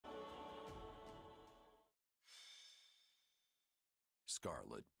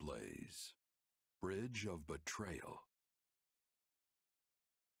Scarlet Blaze. Bridge of Betrayal.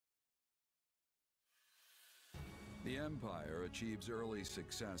 The Empire achieves early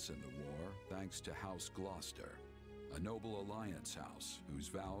success in the war thanks to House Gloucester, a noble alliance house whose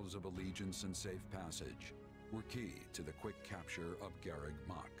vows of allegiance and safe passage were key to the quick capture of Garreg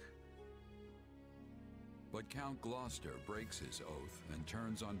Mach. But Count Gloucester breaks his oath and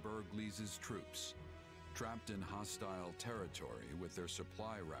turns on Bergliez's troops. Trapped in hostile territory with their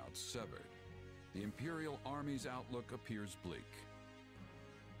supply routes severed, the Imperial Army's outlook appears bleak.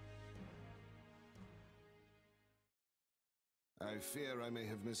 I fear I may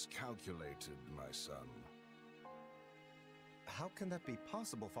have miscalculated, my son. How can that be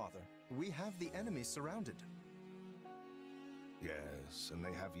possible, Father? We have the enemy surrounded. Yes, and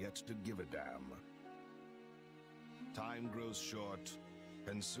they have yet to give a damn. Time grows short,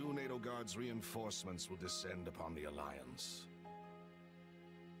 and soon Edelgard's reinforcements will descend upon the Alliance.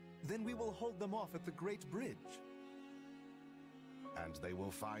 Then we will hold them off at the Great Bridge. And they will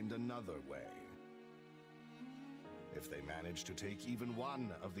find another way. If they manage to take even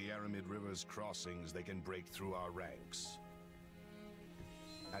one of the Aramid River's crossings, they can break through our ranks.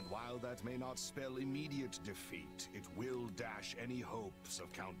 And while that may not spell immediate defeat, it will dash any hopes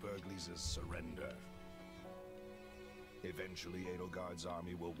of Count Bergliez's surrender. Eventually, Edelgard's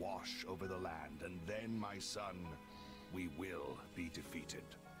army will wash over the land, and then, my son, we will be defeated.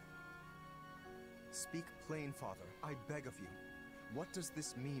 Speak plain, Father. I beg of you. What does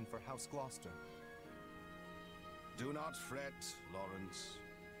this mean for House Gloucester? Do not fret, Lawrence.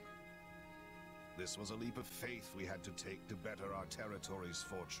 This was a leap of faith we had to take to better our territory's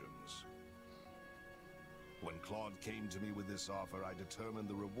fortunes. When Claude came to me with this offer, I determined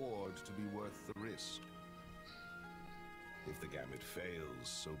the reward to be worth the risk. If the gambit fails,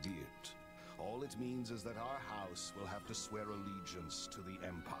 so be it. All it means is that our house will have to swear allegiance to the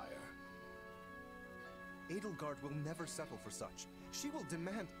Empire. Edelgard will never settle for such. She will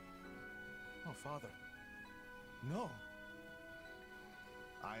demand... Oh, Father. No.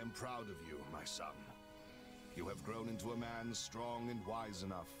 I am proud of you, my son. You have grown into a man strong and wise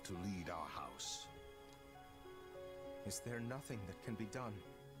enough to lead our house. Is there nothing that can be done?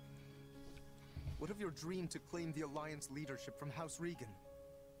 What of your dream to claim the Alliance leadership from House Regan?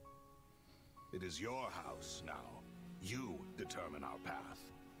 It is your house now. You determine our path.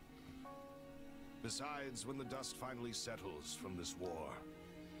 Besides, when the dust finally settles from this war,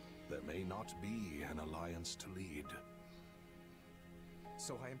 there may not be an alliance to lead.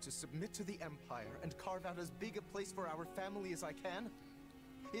 So I am to submit to the Empire and carve out as big a place for our family as I can?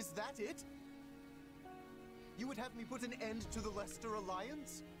 Is that it? You would have me put an end to the Leicester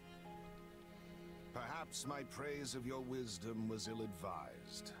Alliance? Perhaps my praise of your wisdom was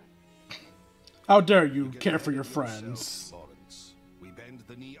ill-advised. How dare you care for your friends? Lawrence. We bend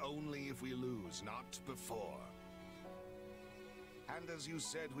the knee only if we lose, not before. And as you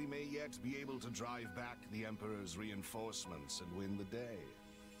said, we may yet be able to drive back the Emperor's reinforcements and win the day.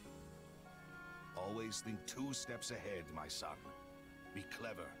 Always think 2 steps ahead, my son. Be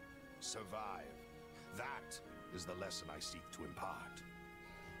clever. Survive. That is the lesson I seek to impart.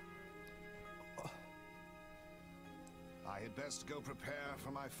 I had best go prepare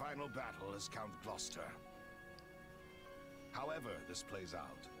for my final battle as Count Gloucester. However this plays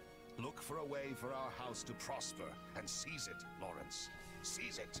out, look for a way for our house to prosper, and seize it, Lawrence.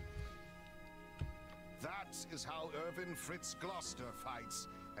 Seize it! That is how Irvin Fritz Gloucester fights,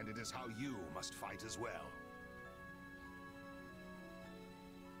 and it is how you must fight as well.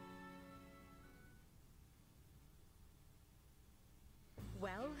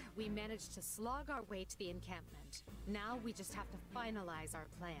 Well, we managed to slog our way to the encampment. Now we just have to finalize our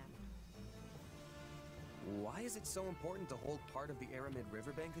plan. Why is it so important to hold part of the Aramid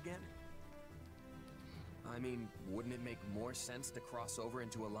riverbank again? I mean, wouldn't it make more sense to cross over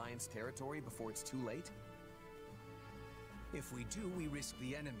into Alliance territory before it's too late? If we do, we risk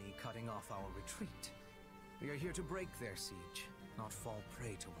the enemy cutting off our retreat. We are here to break their siege, not fall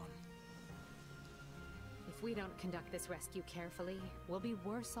prey to one. If we don't conduct this rescue carefully, we'll be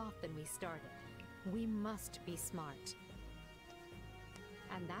worse off than we started. We must be smart.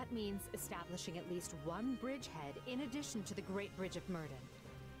 And that means establishing at least one bridgehead in addition to the Great Bridge of Myrden.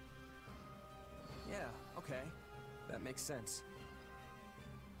 Yeah, okay. That makes sense.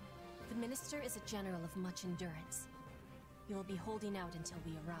 The Minister is a general of much endurance. He will be holding out until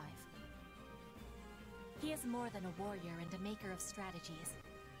we arrive. He is more than a warrior and a maker of strategies.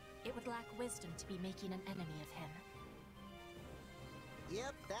 It would lack wisdom to be making an enemy of him.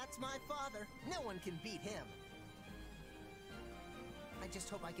 Yep, that's my father. No one can beat him. I just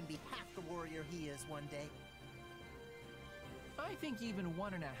hope I can be half the warrior he is one day. I think even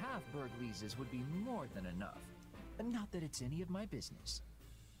 1.5 Bergliezes would be more than enough. Not that it's any of my business.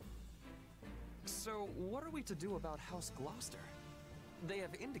 So, what are we to do about House Gloucester? They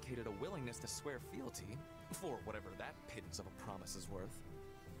have indicated a willingness to swear fealty, for whatever that pittance of a promise is worth.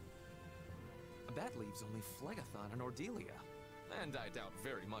 That leaves only Phlegathon and Ordelia, and I doubt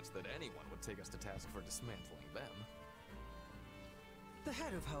very much that anyone would take us to task for dismantling them. The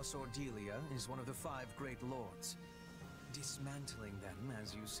head of House Ordelia is one of the 5 great lords. Dismantling them,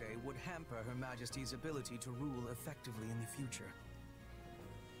 as you say, would hamper Her Majesty's ability to rule effectively in the future.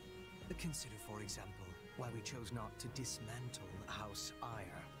 Consider, for example, why we chose not to dismantle House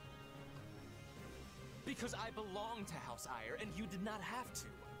Eyre. Because I belong to House Eyre, and you did not have to.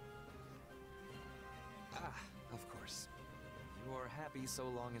 Ah, of course. You are happy so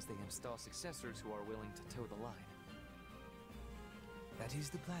long as they install successors who are willing to toe the line. That is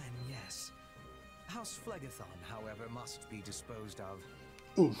the plan, yes. House Phlegathon, however, must be disposed of.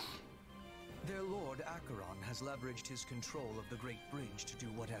 Oof. Their Lord Acheron has leveraged his control of the Great Bridge to do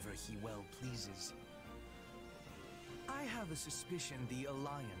whatever he well pleases. I have a suspicion the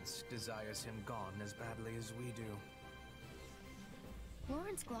Alliance desires him gone as badly as we do.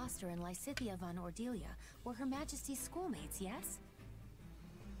 Lawrence Gloucester and Lysithea von Ordelia were Her Majesty's schoolmates, yes?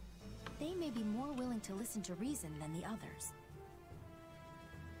 They may be more willing to listen to reason than the others.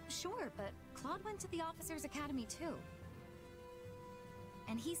 Sure, but Claude went to the Officers' Academy too.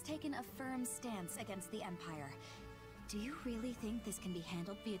 And he's taken a firm stance against the Empire. Do you really think this can be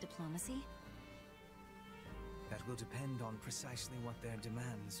handled via diplomacy? That will depend on precisely what their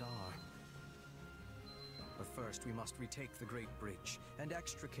demands are. But first, we must retake the Great Bridge and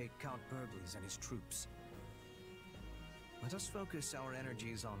extricate Count Bergliez and his troops. Let us focus our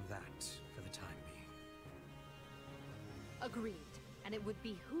energies on that for the time being. Agreed. And it would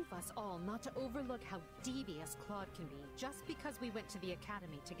behoove us all not to overlook how devious Claude can be just because we went to the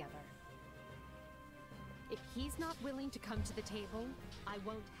academy together. If he's not willing to come to the table, I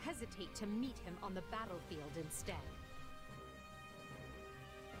won't hesitate to meet him on the battlefield instead.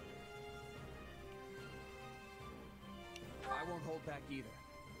 I won't hold back either.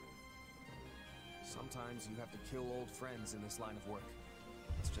 Sometimes you have to kill old friends in this line of work.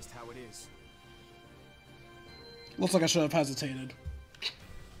 It's just how it is. Looks like I should have hesitated.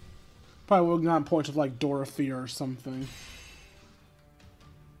 Probably would have gotten points of like Dorothy or something.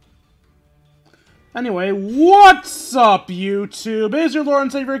 Anyway, what's up, YouTube? It is your Lord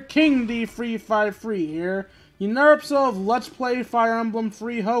and Savior, King D353 here. Another episode of Let's Play Fire Emblem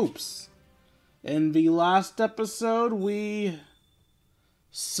Three Hopes. In the last episode, we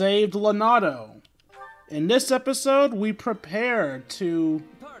saved Lenato. In this episode, we prepared to...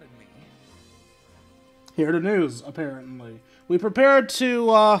 Pardon me. Hear the news, apparently. We prepared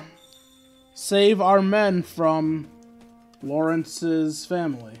to, save our men from Lawrence's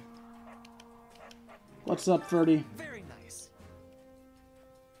family. What's up, Ferdy? Very nice.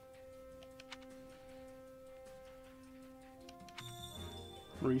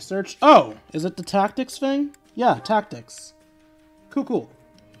 Research. Oh, is it the tactics thing? Yeah, tactics. Cool.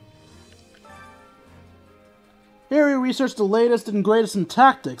 Here we research the latest and greatest in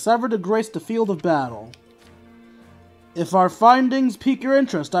tactics ever to grace the field of battle. If our findings pique your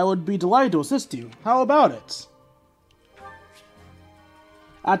interest, I would be delighted to assist you. How about it?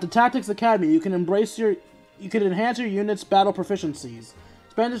 At the Tactics Academy, you can enhance your unit's battle proficiencies.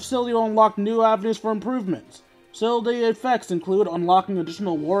 Expand the facility will unlock new avenues for improvement. Facility effects include unlocking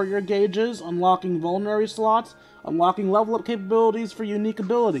additional warrior gauges, unlocking vulnerary slots, unlocking level up capabilities for unique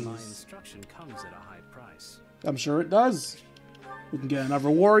abilities. My instruction comes at a high price. I'm sure it does. We can get another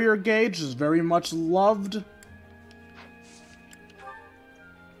warrior gauge, is very much loved.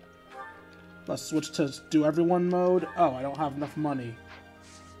 Let's switch to do everyone mode. Oh, I don't have enough money.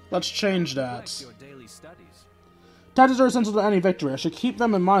 Let's change that. Your daily studies. Tactics are essential to any victory. I should keep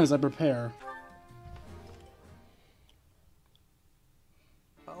them in mind as I prepare.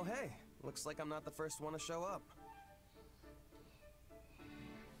 Oh hey, looks like I'm not the first one to show up.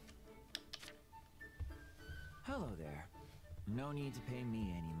 Hello there. No need to pay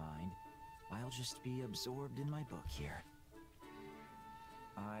me any mind. I'll just be absorbed in my book here.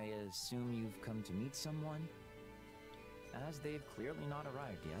 I assume you've come to meet someone? As they've clearly not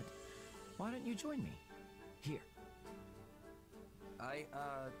arrived yet, why don't you join me? Here.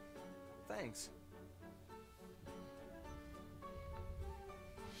 Thanks.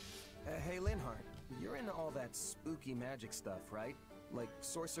 Hey, Linhardt, you're into all that spooky magic stuff, right? Like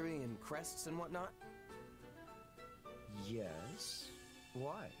sorcery and crests and whatnot? Yes.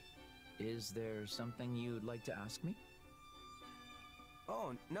 Why? Is there something you'd like to ask me?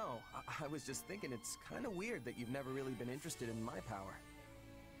 Oh, no. I was just thinking it's kind of weird that you've never really been interested in my power.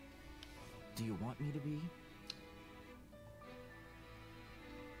 Do you want me to be?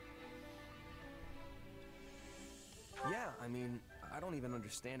 Yeah, I mean, I don't even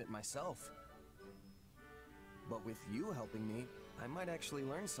understand it myself. But with you helping me, I might actually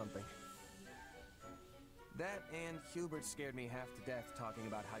learn something. That and Hubert scared me half to death talking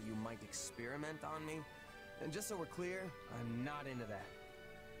about how you might experiment on me. And just so we're clear, I'm not into that.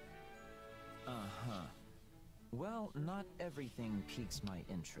 Uh-huh. Well, not everything piques my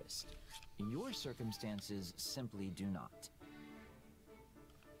interest. Your circumstances simply do not.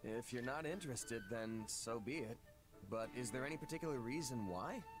 If you're not interested, then so be it. But is there any particular reason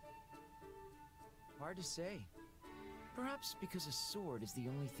why? Hard to say. Perhaps because a sword is the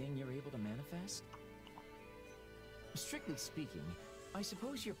only thing you're able to manifest? Strictly speaking, I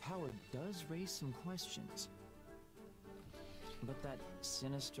suppose your power does raise some questions. But that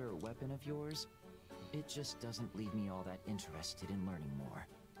sinister weapon of yours, it just doesn't leave me all that interested in learning more.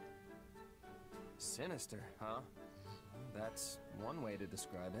 Sinister, huh? That's one way to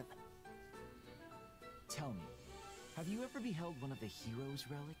describe it. Tell me, have you ever beheld one of the hero's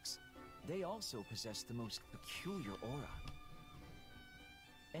relics? They also possess the most peculiar aura.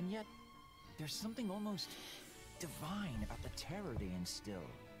 And yet, there's something almost divine about the terror they instill.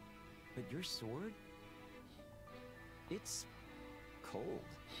 But your sword? It's cold.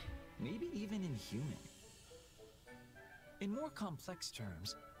 Maybe even inhuman. In more complex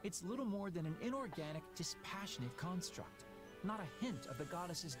terms, it's little more than an inorganic, dispassionate construct. Not a hint of the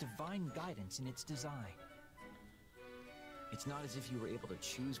goddess's divine guidance in its design. It's not as if you were able to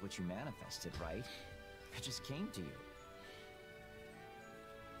choose what you manifested, right? It just came to you.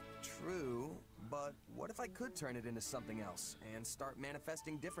 True, but what if I could turn it into something else and start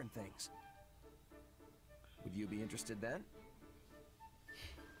manifesting different things? Would you be interested then?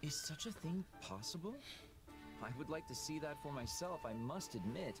 Is such a thing possible? I would like to see that for myself, I must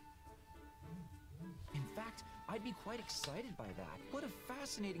admit. In fact, I'd be quite excited by that. What a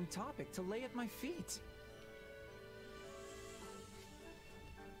fascinating topic to lay at my feet.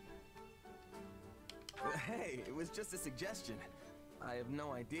 Hey, it was just a suggestion. I have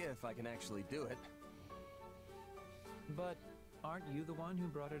no idea if I can actually do it. But aren't you the one who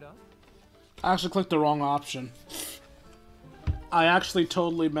brought it up? I actually clicked the wrong option. I actually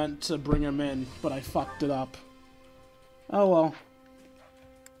totally meant to bring him in, but I fucked it up. Oh well.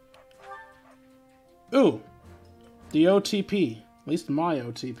 Ooh! The OTP. At least my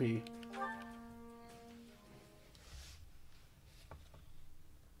OTP.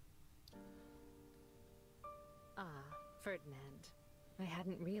 Ah, Ferdinand. I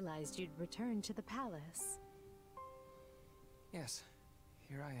hadn't realized you'd returned to the palace. Yes,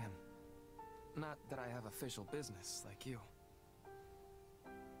 here I am. Not that I have official business like you.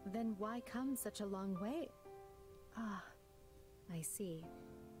 Then why come such a long way? Ah, I see.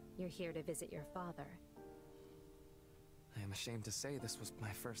 You're here to visit your father. I am ashamed to say this was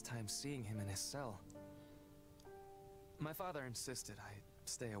my first time seeing him in his cell. My father insisted I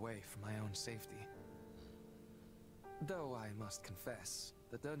stay away for my own safety. Though I must confess,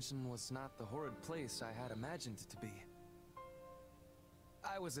 the dungeon was not the horrid place I had imagined it to be.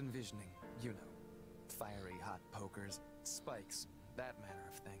 I was envisioning, you know, fiery hot pokers, spikes, that manner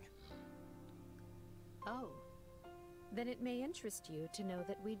of thing. Oh. Then it may interest you to know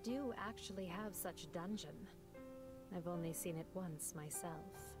that we do actually have such a dungeon. I've only seen it once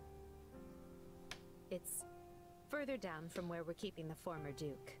myself. It's further down from where we're keeping the former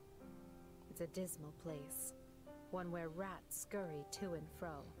Duke. It's a dismal place. One where rats scurry to and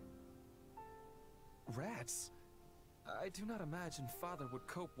fro. Rats? I do not imagine Father would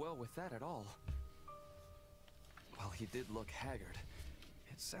cope well with that at all. While he did look haggard,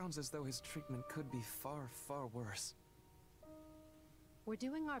 it sounds as though his treatment could be far, far worse. We're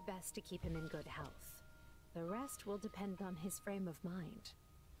doing our best to keep him in good health. The rest will depend on his frame of mind.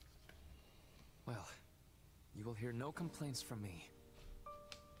 Well, you will hear no complaints from me.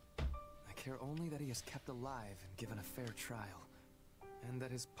 I care only that he is kept alive and given a fair trial, and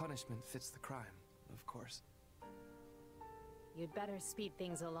that his punishment fits the crime, of course. You'd better speed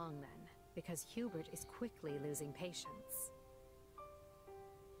things along then, because Hubert is quickly losing patience.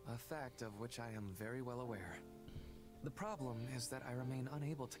 A fact of which I am very well aware. The problem is that I remain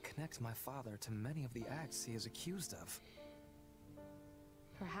unable to connect my father to many of the acts he is accused of.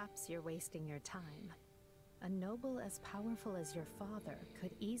 Perhaps you're wasting your time. A noble as powerful as your father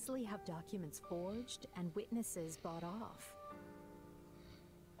could easily have documents forged and witnesses bought off.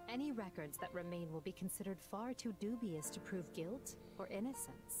 Any records that remain will be considered far too dubious to prove guilt or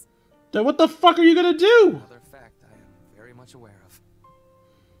innocence. Then what the fuck are you gonna do? Another fact I am very much aware of.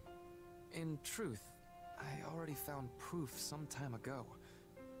 In truth, I already found proof some time ago.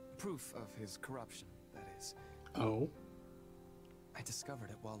 Proof of his corruption, that is. Oh? I discovered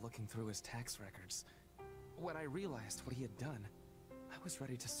it while looking through his tax records. When I realized what he had done, I was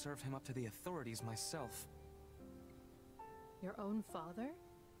ready to serve him up to the authorities myself. Your own father?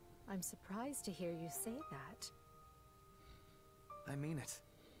 I'm surprised to hear you say that. I mean it.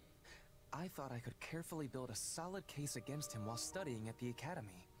 I thought I could carefully build a solid case against him while studying at the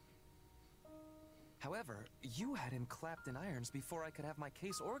academy. However, you had him clapped in irons before I could have my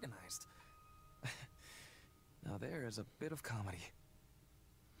case organized. Now there is a bit of comedy.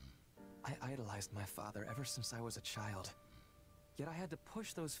 I idolized my father ever since I was a child. Yet I had to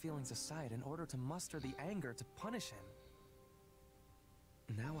push those feelings aside in order to muster the anger to punish him.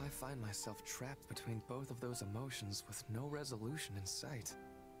 Now I find myself trapped between both of those emotions with no resolution in sight.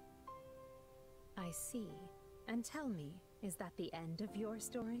 I see. And tell me, is that the end of your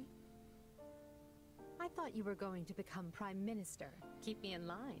story? I thought you were going to become Prime Minister. Keep me in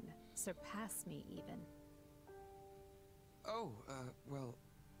line. Surpass me, even. Oh, well,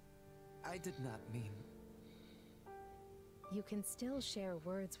 I did not mean... You can still share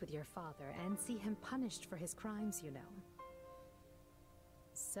words with your father and see him punished for his crimes, you know.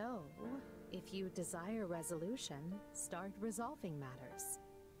 So, if you desire resolution, start resolving matters.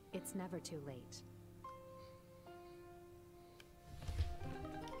 It's never too late.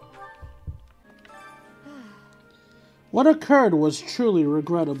 What occurred was truly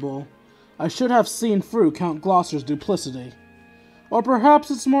regrettable. I should have seen through Count Gloucester's duplicity. Or perhaps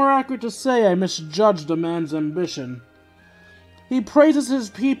it's more accurate to say I misjudged the man's ambition. He prizes his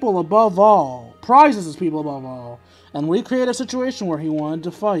people above all, and we created a situation where he wanted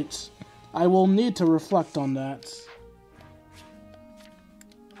to fight. I will need to reflect on that.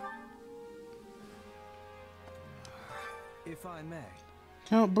 If I may.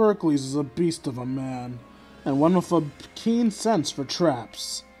 Count Bergliez is a beast of a man, and one with a keen sense for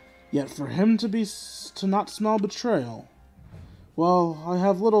traps. Yet for him to not smell betrayal, well, I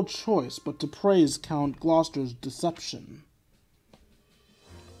have little choice but to praise Count Gloucester's deception.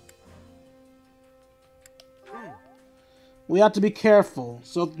 We have to be careful,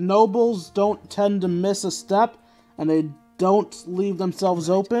 so if nobles don't tend to miss a step, and they don't leave themselves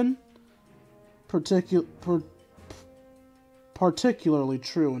open. Particularly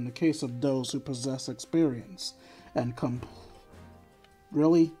true in the case of those who possess experience and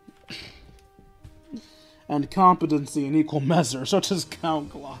and competency in equal measure, such as Count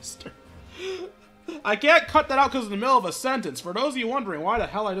Gloucester. I can't cut that out because in the middle of a sentence. For those of you wondering why the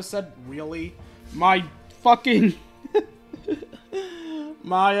hell I just said really, my fucking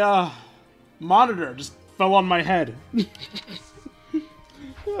my monitor just fell on my head.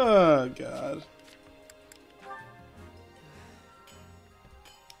 Oh god.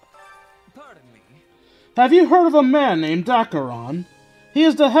 Pardon me. Have you heard of a man named Acheron? He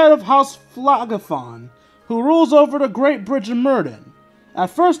is the head of House Phlogathon, who rules over the Great Bridge of Myrden. At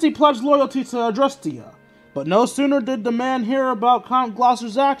first he pledged loyalty to Adrustia, but no sooner did the man hear about Count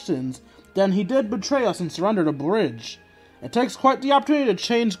Gloucester's actions than he did betray us and surrender the bridge. It takes quite the opportunity to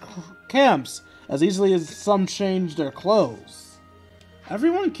change camps as easily as some change their clothes.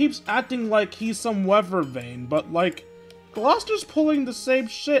 Everyone keeps acting like he's some weather vane, but like, Gloucester's pulling the same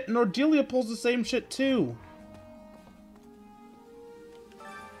shit and Ordelia pulls the same shit too.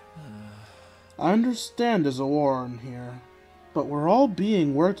 I understand there's a war in here, but we're all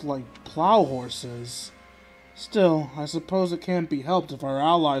being worked like plow horses. Still, I suppose it can't be helped if our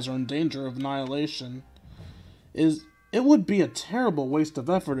allies are in danger of annihilation. It would be a terrible waste of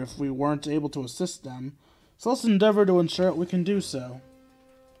effort if we weren't able to assist them, so let's endeavor to ensure that we can do so.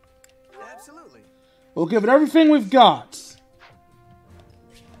 Absolutely. We'll give it everything we've got.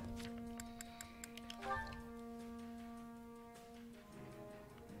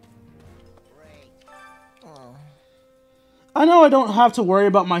 I know I don't have to worry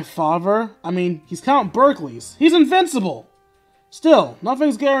about my father. I mean, he's Count Bergliez. He's invincible! Still,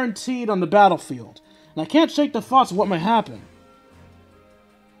 nothing's guaranteed on the battlefield, and I can't shake the thoughts of what might happen.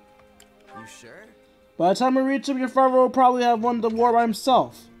 You sure? By the time we reach him, your father will probably have won the war by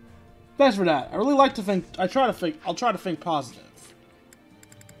himself. Thanks for that. I really like to think... I'll try to think positive.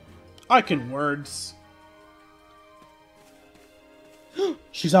 I can words.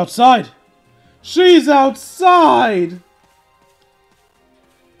 She's outside! She's outside!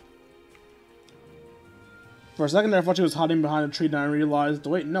 For a second there, I thought she was hiding behind a tree, then I realized,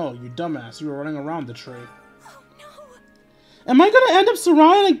 wait, no, you dumbass, you were running around the tree. Oh, no! Am I gonna end up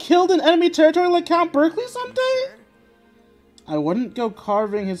surrounded and killed in enemy territory like Count Bergliez someday? I wouldn't go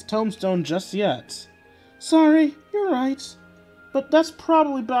carving his tombstone just yet. Sorry, you're right. But that's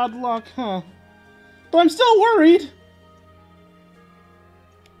probably bad luck, huh? But I'm still worried!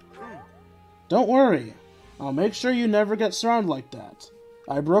 Don't worry. I'll make sure you never get surrounded like that.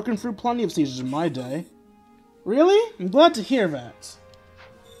 I've broken through plenty of sieges in my day. Really? I'm glad to hear that.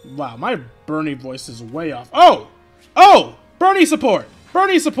 Wow, my Bernie voice is way off. Oh! Oh! Bernie support!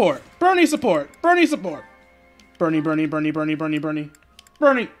 Bernie support! Bernie support! Bernie support! Bernie, Bernie, Bernie, Bernie, Bernie, Bernie.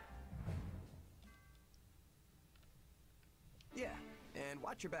 Bernie! Yeah, and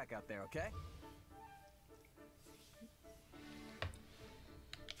watch your back out there, okay?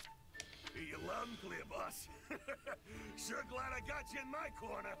 You loud and clear, boss. Sure glad I got you in my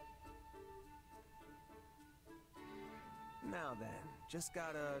corner. Now then, just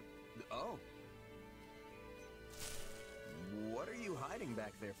gotta... Oh. What are you hiding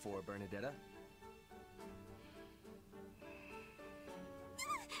back there for, Bernadetta?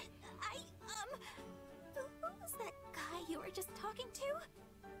 Who was that guy you were just talking to?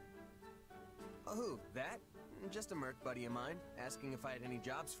 Oh, who? That? Just a merc buddy of mine, asking if I had any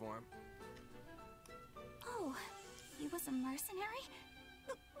jobs for him. Oh, he was a mercenary?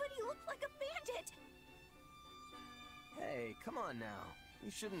 But he looked like a bandit! Hey, come on now.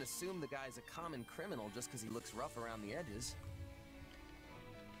 You shouldn't assume the guy's a common criminal just because he looks rough around the edges.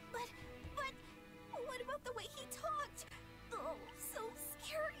 But, what about the way he talked? Oh, so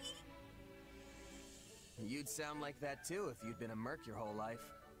scary. You'd sound like that too if you'd been a merc your whole life.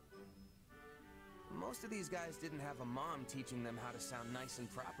 Most of these guys didn't have a mom teaching them how to sound nice and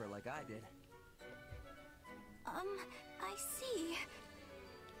proper like I did. I see.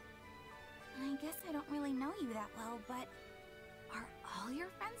 I guess I don't really know you that well, but are all your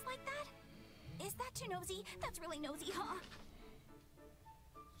friends like that? Is that too nosy? That's really nosy, huh?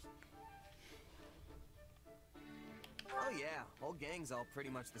 Oh yeah, whole gang's all pretty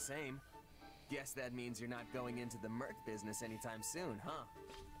much the same. Guess that means you're not going into the merc business anytime soon, huh?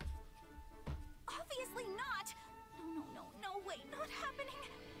 Obviously not! No way, not happening!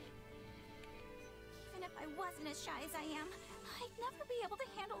 Even if I wasn't as shy as I am, I'd never be able to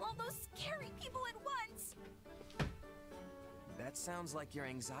handle all those scary people at once! That sounds like your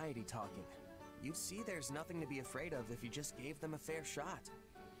anxiety talking. You'd see there's nothing to be afraid of if you just gave them a fair shot.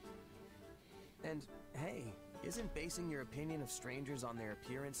 And, hey, isn't basing your opinion of strangers on their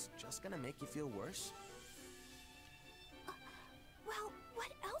appearance just gonna make you feel worse? Well,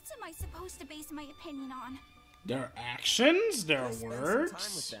 what else am I supposed to base my opinion on? Their actions? Their Spend some words?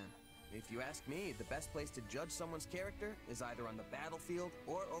 time with them. If you ask me, the best place to judge someone's character is either on the battlefield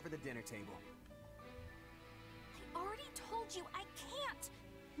or over the dinner table. I already told you I can't!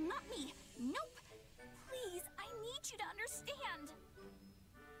 Not me! Nope! Please, I need you to understand!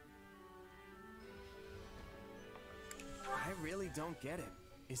 I really don't get it.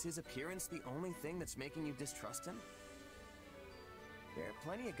 Is his appearance the only thing that's making you distrust him? There are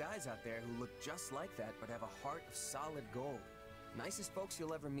plenty of guys out there who look just like that but have a heart of solid gold. Nicest folks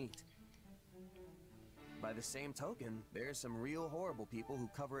you'll ever meet. By the same token, there's some real horrible people who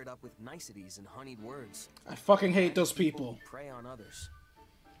cover it up with niceties and honeyed words. I fucking hate those people. Who prey on others.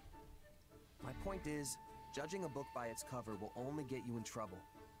 My point is, judging a book by its cover will only get you in trouble.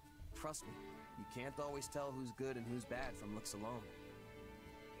 Trust me, you can't always tell who's good and who's bad from looks alone.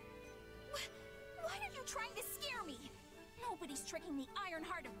 Why are you trying to scare me? Nobody's tricking the iron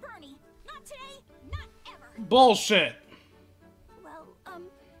heart of Bernie. Not today, not ever. Bullshit. Well,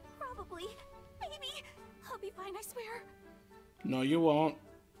 probably. Maybe. I'll be fine, I swear. No, you won't.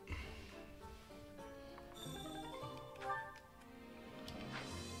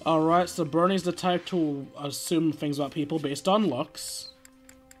 Alright, so Bernie's the type to assume things about people based on looks.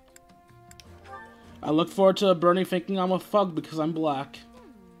 I look forward to Bernie thinking I'm a thug because I'm black.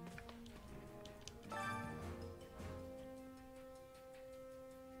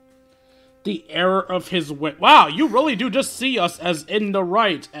 The error of his wit. Wow, you really do just see us as in the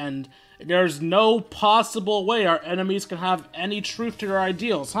right, and there's no possible way our enemies can have any truth to their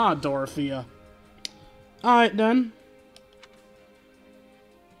ideals, huh, Dorothea? Alright, then.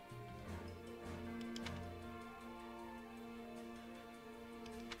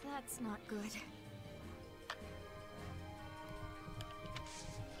 That's not good.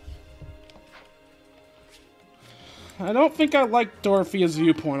 I don't think I like Dorothea's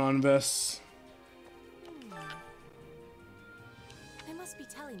viewpoint on this. I must be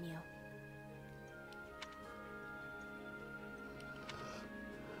telling you.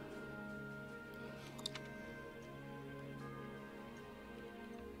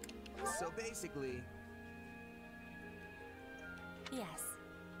 So basically... Yes.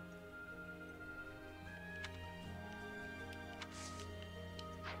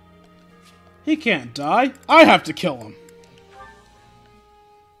 He can't die. I have to kill him.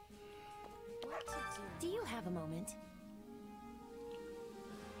 Do you have a moment?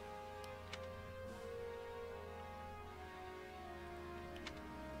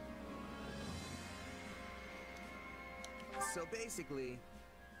 So basically...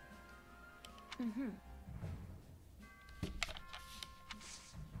 Mm-hmm.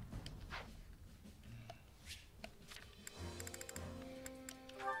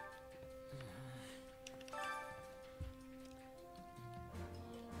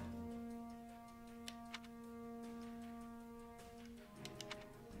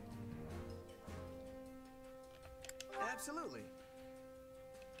 Absolutely.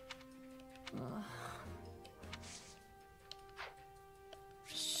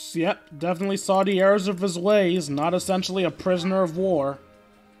 Yep, definitely saw the errors of his ways, not essentially a prisoner of war.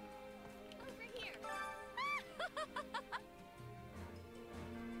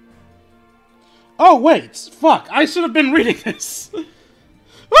 Oh, wait! Fuck, I should have been reading this!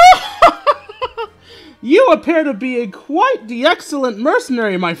 You appear to be quite the excellent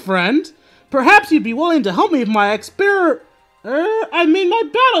mercenary, my friend. Perhaps you'd be willing to help me with my my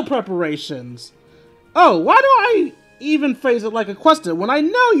battle preparations. Oh, why do I even phrase it like a question when I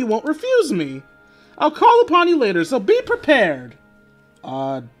know you won't refuse me? I'll call upon you later, so be prepared.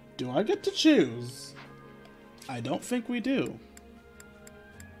 Do I get to choose? I don't think we do.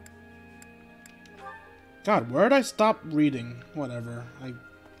 God, where'd I stop reading? Whatever. I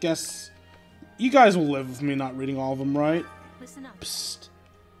guess you guys will live with me not reading all of them, right? Listen up. Psst.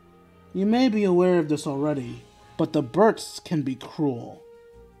 You may be aware of this already, but the Berts can be cruel.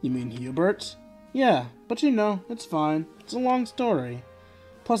 You mean Hubert? Yeah, but you know, it's fine. It's a long story.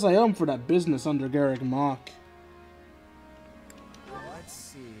 Plus, I owe him for that business under Garrick Mock. Let's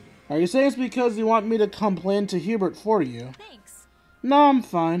see. Are you saying it's because you want me to complain to Hubert for you? Thanks. No, I'm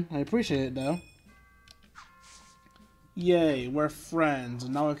fine. I appreciate it, though. Yay, we're friends,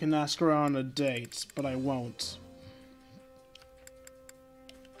 and now I can ask her on a date, but I won't.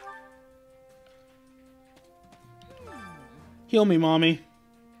 Heal me, Mommy.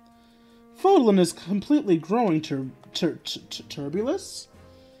 Fodlan is completely growing turbulous.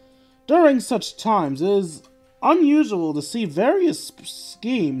 During such times, it is unusual to see various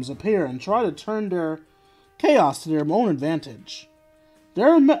schemes appear and try to turn their chaos to their own advantage. There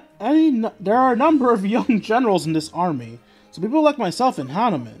are a number of young generals in this army, so people like myself and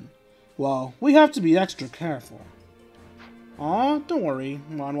Hanneman, well, we have to be extra careful. Aw, don't worry,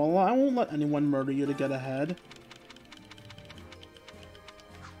 Manuel, I won't let anyone murder you to get ahead.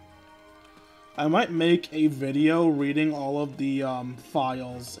 I might make a video reading all of the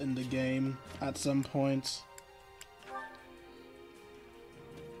files in the game at some point.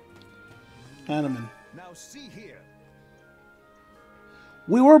 Hanneman. Now see here.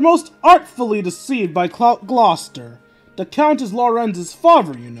 We were most artfully deceived by Gloucester. The Count is Lorenz's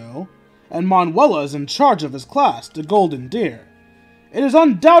father, you know, and Manuela is in charge of his class, the Golden Deer. It is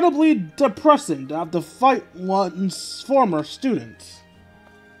undoubtedly depressing to have to fight one's former students.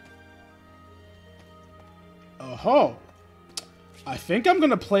 Oh, I think I'm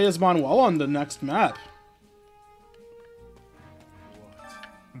gonna play as Manuel on the next map.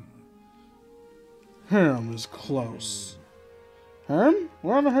 Herm is close. Herm?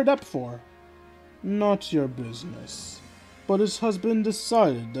 Where have I heard that before? Not your business. But it has been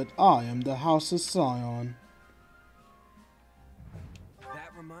decided that I am the House's scion.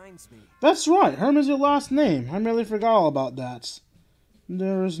 That reminds me. That's right, Herm is your last name. I merely forgot all about that.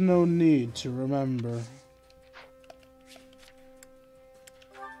 There is no need to remember.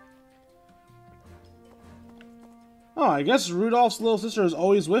 Oh, I guess Rudolph's little sister is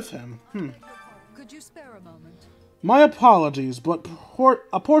always with him. Could you spare a moment? My apologies, but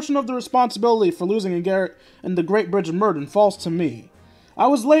a portion of the responsibility for losing Garrett and the Great Bridge of Murden falls to me. I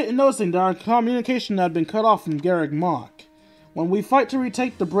was late in noticing that our communication had been cut off from Garrick Mock. When we fight to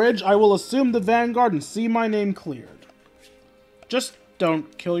retake the bridge, I will assume the vanguard and see my name cleared. Just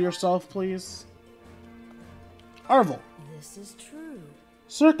don't kill yourself, please. Arvel. This is true.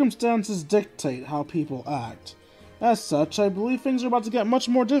 Circumstances dictate how people act. As such, I believe things are about to get much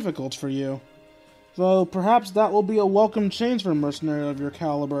more difficult for you. Though perhaps that will be a welcome change for a mercenary of your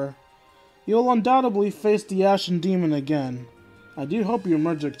caliber. You will undoubtedly face the Ashen Demon again. I do hope you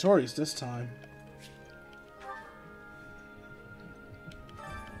emerge victorious this time.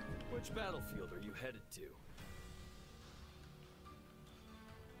 Which battlefield are you headed to?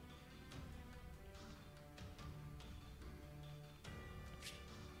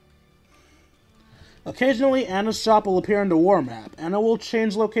 Occasionally, Anna's shop will appear on the war map. Anna will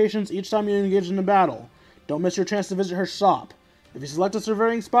change locations each time you engage in a battle. Don't miss your chance to visit her shop. If you select a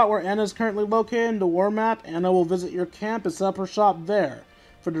surveying spot where Anna is currently located in the war map, Anna will visit your camp and set up her shop there.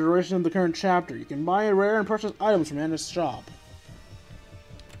 for the duration of the current chapter. You can buy rare and precious items from Anna's shop.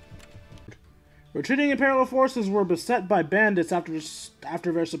 Retreating Imperial forces were beset by bandits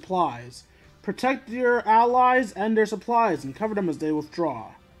after their supplies. Protect your allies and their supplies and cover them as they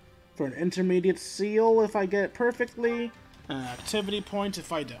withdraw. For an intermediate seal if I get it perfectly, an activity point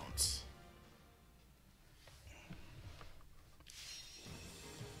if I don't.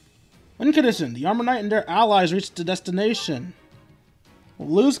 Win condition. The Armor Knight and their allies reach the destination.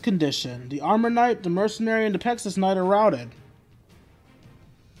 Lose condition. The Armor Knight, the Mercenary, and the Pegasus Knight are routed.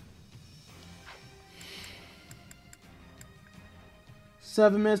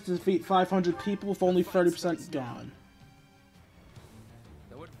 Seven minutes to defeat 500 people with only 30% gone.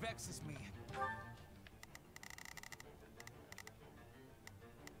 Though it vexes me.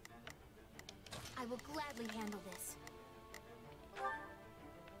 I will gladly handle this.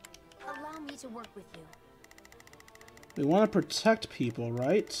 Allow me to work with you. We want to protect people,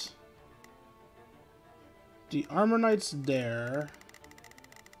 right? The Armor Knight's there.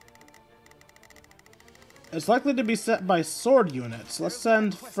 It's likely to be set by sword units. Let's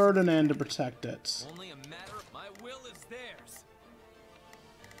send Ferdinand to protect it. Only a matter of my will is theirs.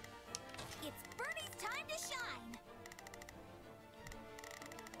 It's Bernie's time to shine.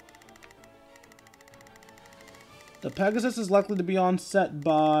 The Pegasus is likely to be on set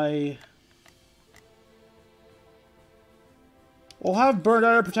by... We'll have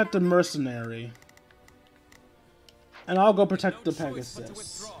Bernard protect the Mercenary. And I'll go protect the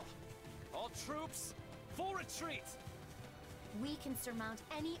Pegasus. All troops, full retreat. We can surmount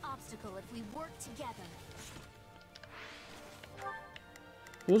any obstacle if we work together.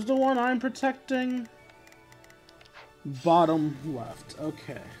 Who's the one I'm protecting? Bottom left.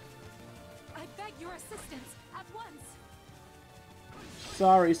 Okay. I beg your assistance at once.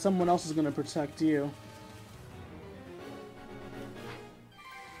 Sorry, someone else is gonna protect you.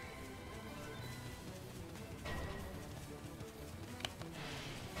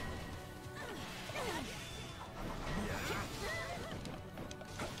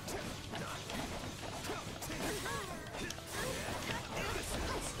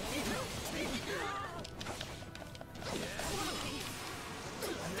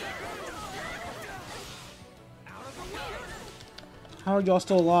 How are y'all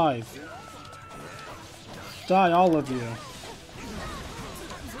still alive? Die, all of you.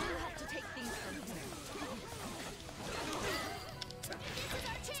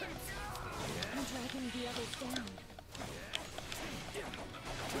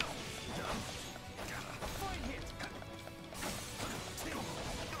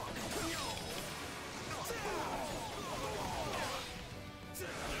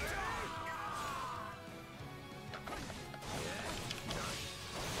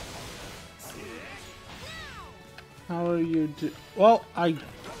 How are you Well, I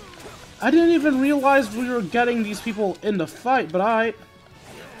didn't even realize we were getting these people in the fight, but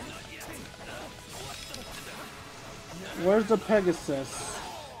Where's the Pegasus?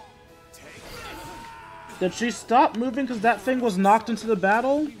 Did she stop moving because that thing was knocked into the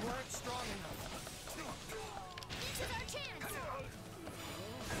battle?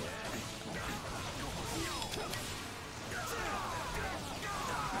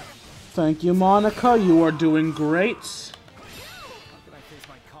 Thank you, Monica. You are doing great. How can I face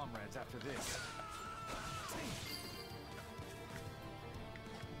my comrades after this?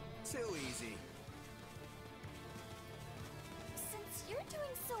 Too easy. Since you're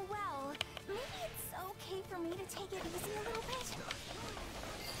doing so well, maybe it's okay for me to take it easy a little bit.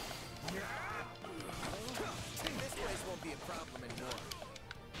 This place won't be a problem anymore.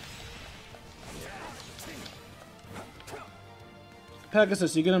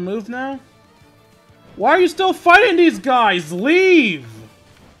 Pegasus, you gonna move now? Why are you still fighting these guys? Leave!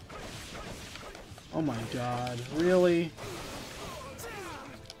 Oh my god, really?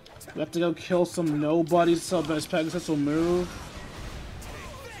 We have to go kill some nobodies so that Pegasus will move?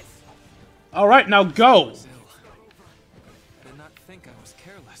 Alright, now go! I did not think I was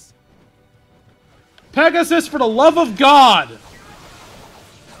careless. Pegasus, for the love of God!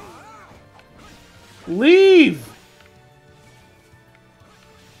 Leave!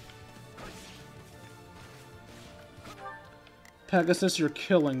 Pegasus, you're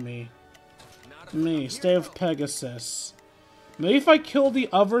killing me. Me, stay with Pegasus. Maybe if I kill the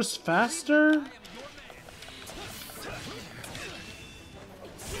others faster?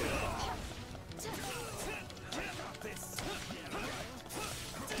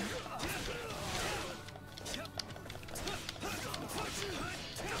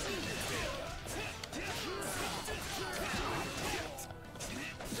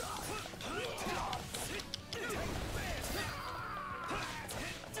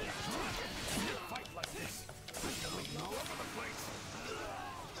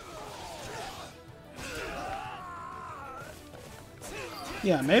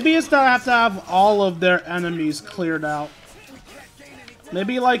 Yeah, maybe it's that I have to have all of their enemies cleared out.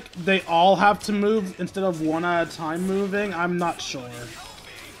 Maybe, like, they all have to move instead of one at a time moving? I'm not sure.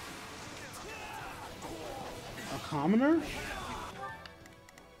 A commoner?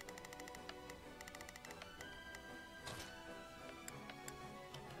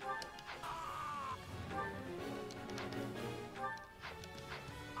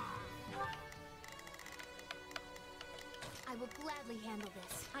 I will gladly handle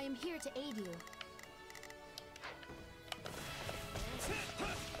this. I am here to aid you.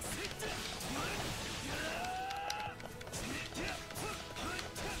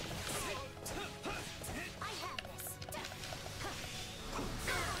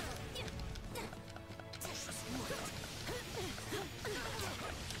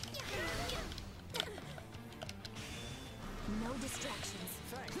 No distractions.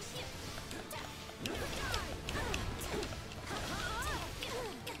 Thanks.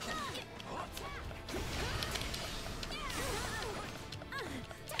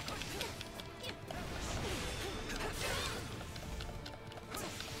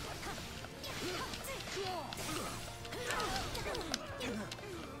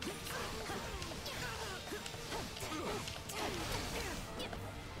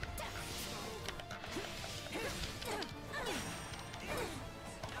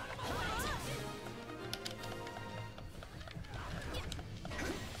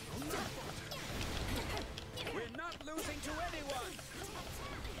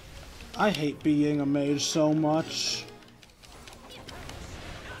 I hate being a mage so much.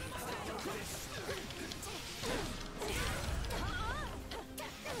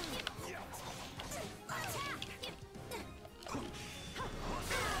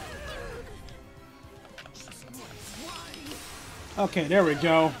 Okay, there we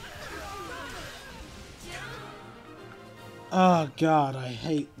go. Oh god, I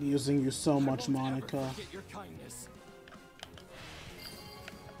hate using you so much, Monica.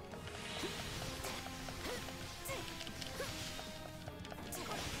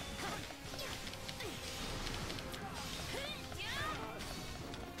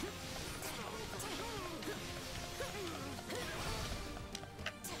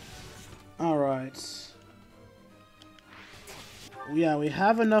 Alright. Yeah, we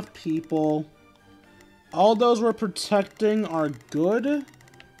have enough people. All those we're protecting are good.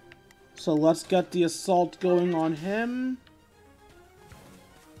 So let's get the assault going on him.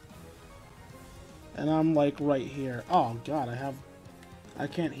 And I'm like right here. Oh god, I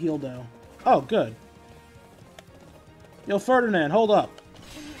can't heal though. Oh, good. Yo, Ferdinand, hold up.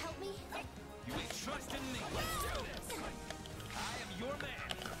 Can you help me? You may trust in me. I am your man.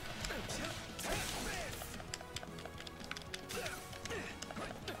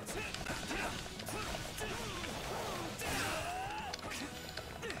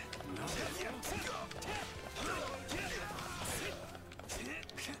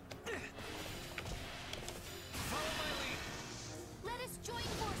 Let us join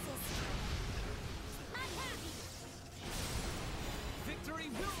forces. I'm happy. Victory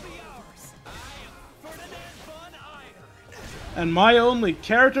will be ours. I am Ferdinand von Iron. And my only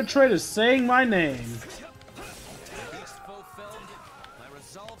character trait is saying my name. Peace fulfilled, my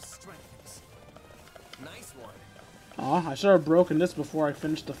resolve strengthens. Nice one. Aw, I should have broken this before I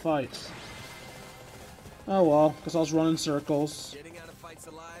finished the fight. Oh well, because I was running circles. Getting out of fights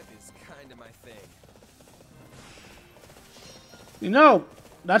alive is kind of my thing. You know,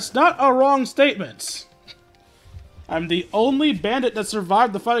 that's not a wrong statement. I'm the only bandit that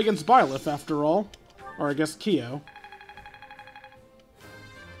survived the fight against Byleth, after all. Or I guess Kyo.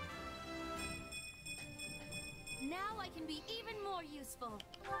 Now I can be even more useful.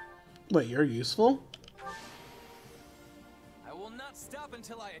 Wait, you're useful? I will not stop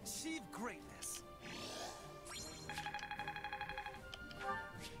until I achieve greatness.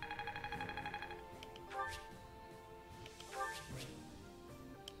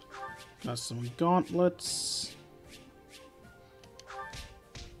 Got some gauntlets.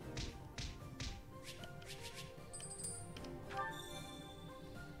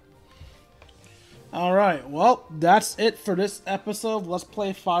 Alright, well, that's it for this episode. Let's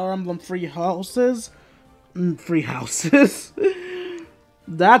play Fire Emblem Three Houses. Three Houses.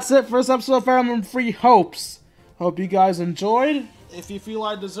 That's it for this episode of Fire Emblem Three Hopes. Hope you guys enjoyed. If you feel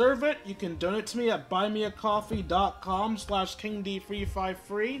I deserve it, you can donate to me at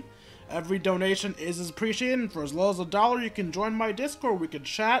buymeacoffee.com/KingD353. Every donation is appreciated, and for as low as $1, you can join my Discord. We can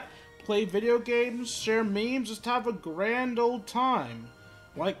chat, play video games, share memes, just have a grand old time.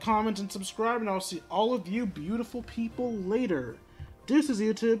 Like, comment, and subscribe, and I'll see all of you beautiful people later. Deuces,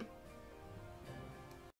 YouTube.